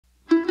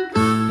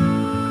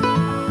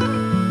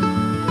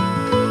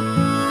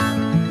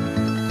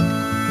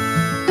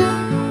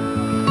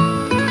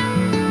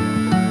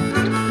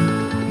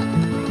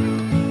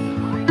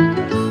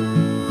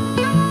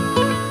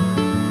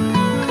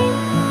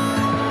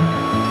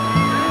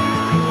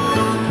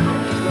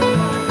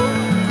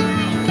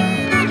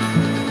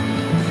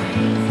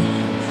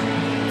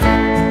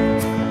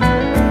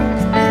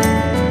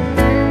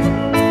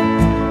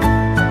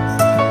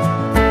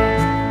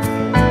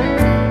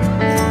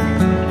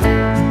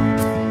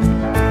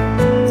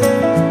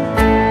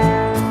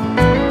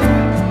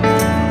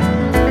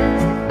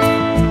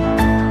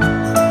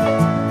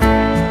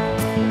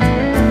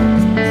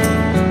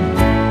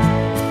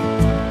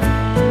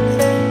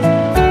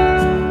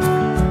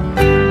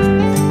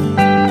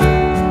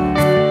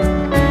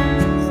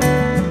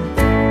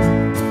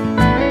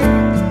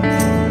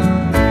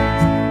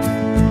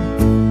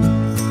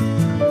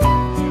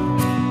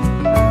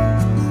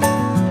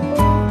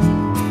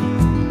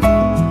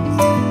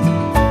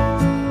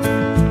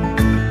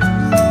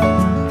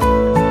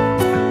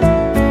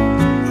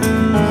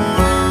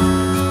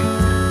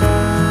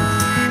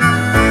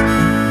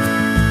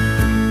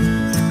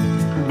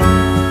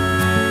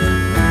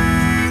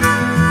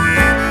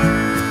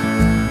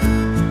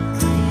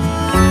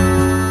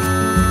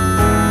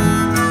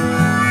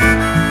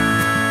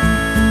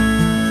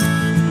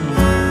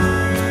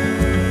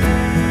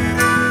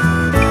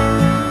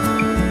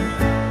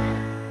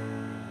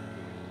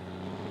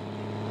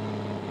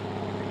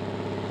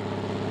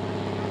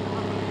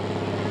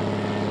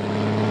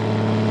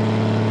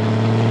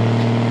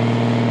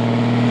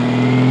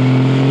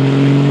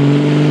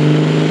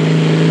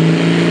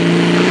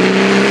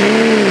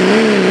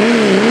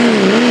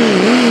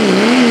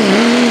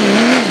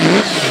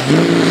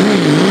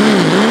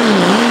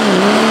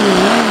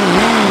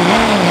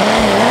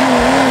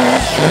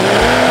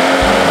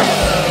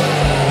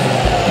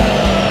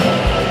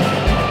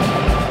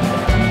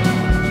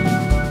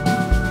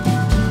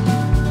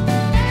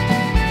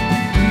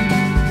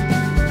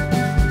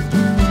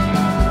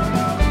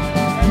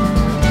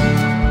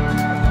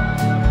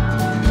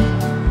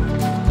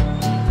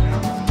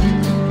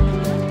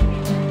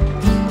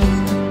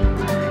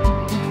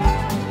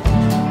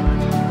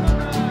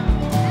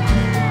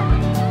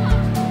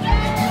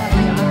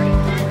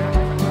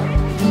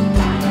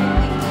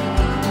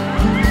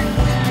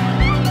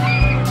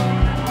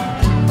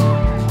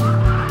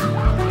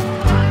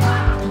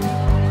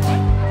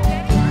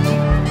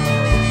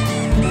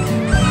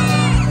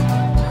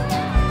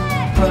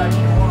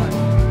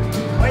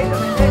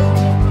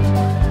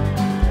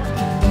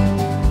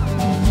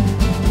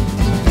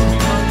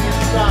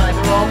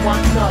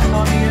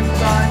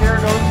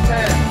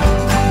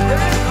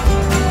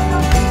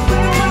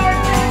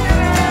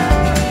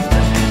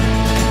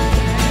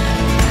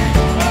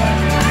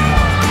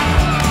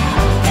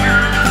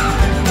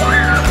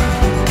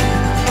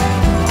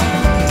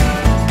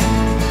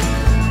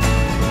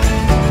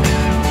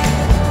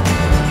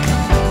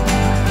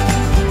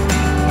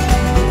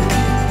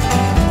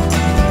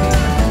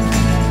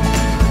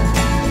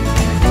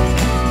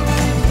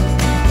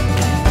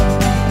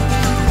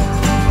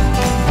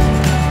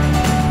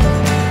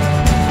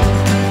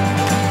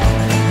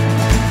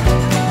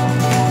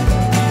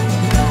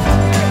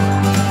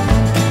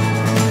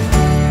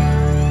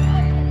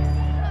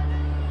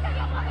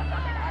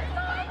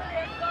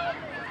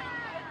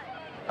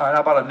All right,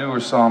 how about a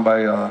newer song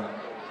by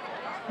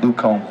Luke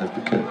Combs, if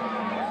we could.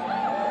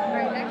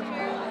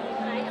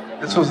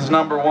 This was his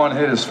 #1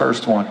 hit, his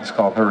first one. It's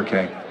called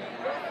Hurricane.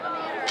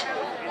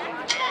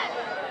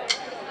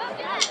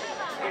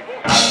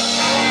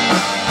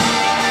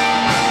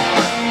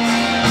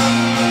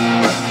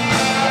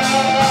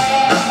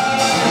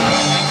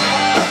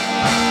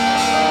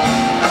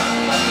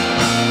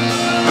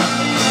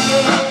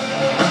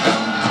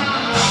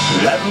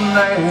 That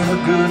ain't a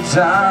good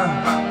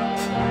time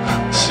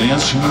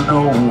since you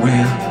know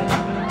it.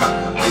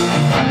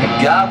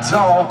 Got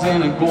talked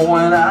into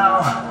going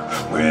out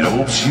with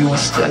hopes you were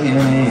staying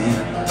in.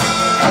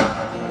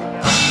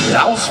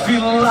 I was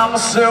feeling like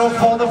myself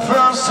for the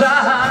first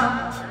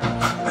time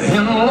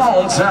in a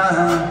long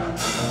time,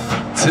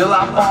 till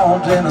I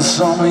bumped into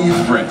some of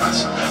your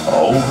friends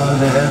over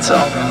there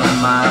talking to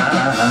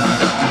mine.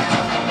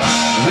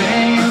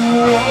 Then you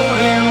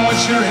rode in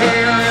with your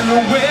hair in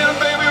the wind,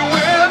 baby,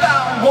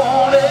 without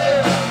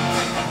warning.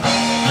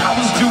 I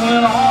was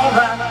doing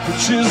alright, but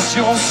just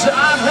your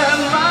side had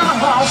my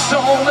heart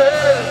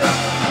stolen.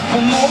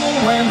 The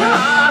moon went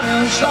high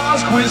and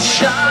stars quit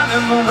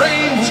shining. The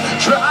rain was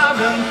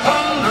driving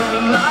thunder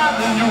and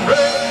lightning. You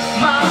wrecked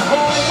my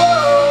whole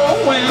world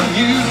when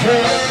you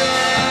came.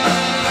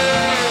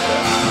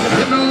 You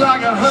hit me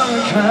like a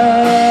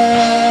hurricane.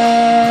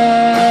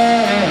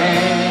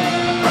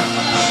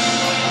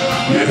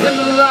 You hit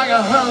me like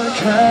a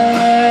hurricane.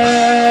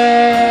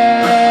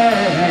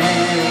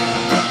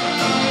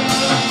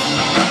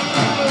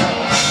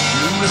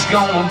 It was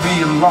gonna be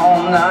a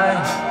long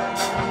night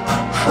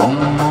from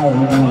the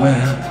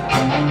moment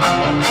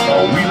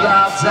when we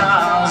locked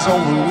eyes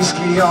over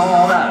whiskey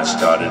all night,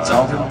 started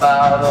talking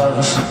about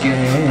us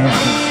again.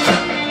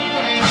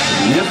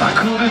 If I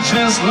could have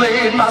just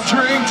laid my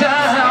drink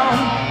down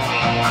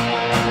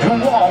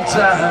and walked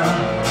out,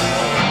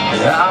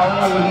 I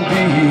wouldn't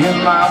be in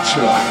my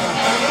truck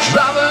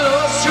driving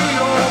us to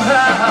your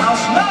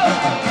house. No!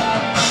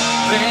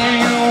 Then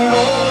you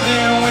rolled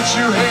in with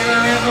your hair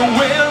in the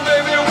wind,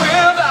 baby,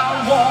 without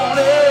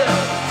warning.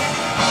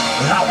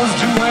 I was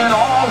doing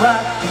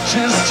alright,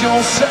 just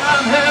your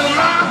side had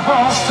my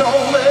heart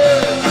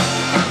stolen.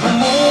 The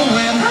moon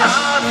went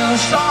high and the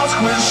stars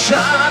quit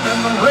shining.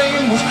 The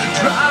rain was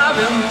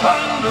driving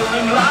thunder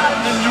and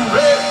lightning. You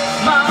wrecked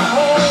my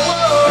whole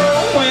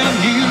world when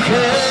you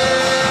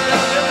came.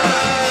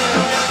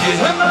 You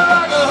hit me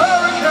like a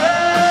hurricane,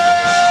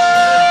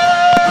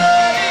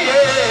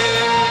 yeah.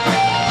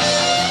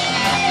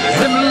 You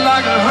hit me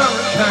like a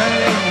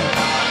hurricane.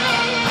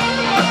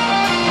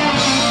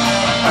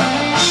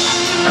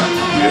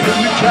 You hit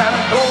me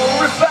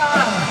category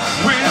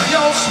 5 with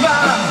your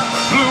smile,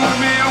 blew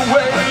me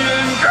away,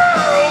 and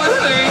girl,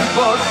 it ain't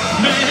but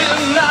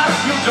midnight.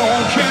 You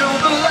don't kill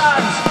the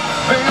lights,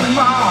 bring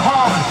my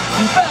heart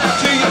back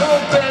to your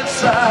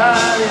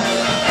bedside.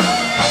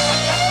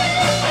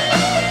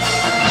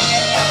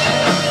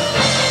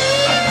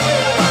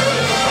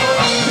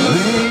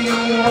 Then you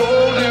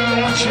rolled in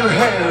with your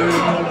hair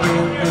in the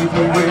wind,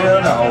 baby,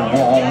 without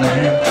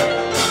warning.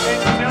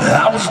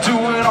 I was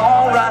doing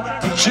alright,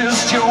 but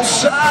just your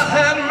side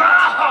had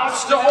my heart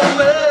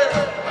stolen.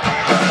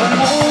 The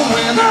moon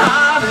went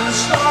high and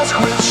stars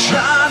quit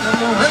shining.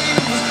 The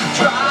rain was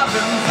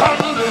driving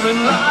thunder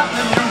and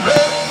lightning. You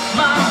wrecked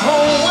my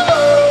whole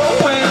world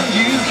when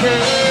you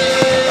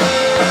came.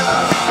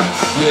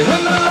 You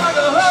hit me like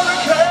a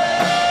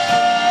hurricane,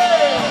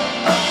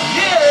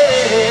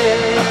 yeah,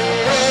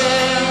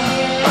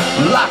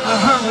 like a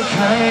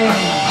hurricane.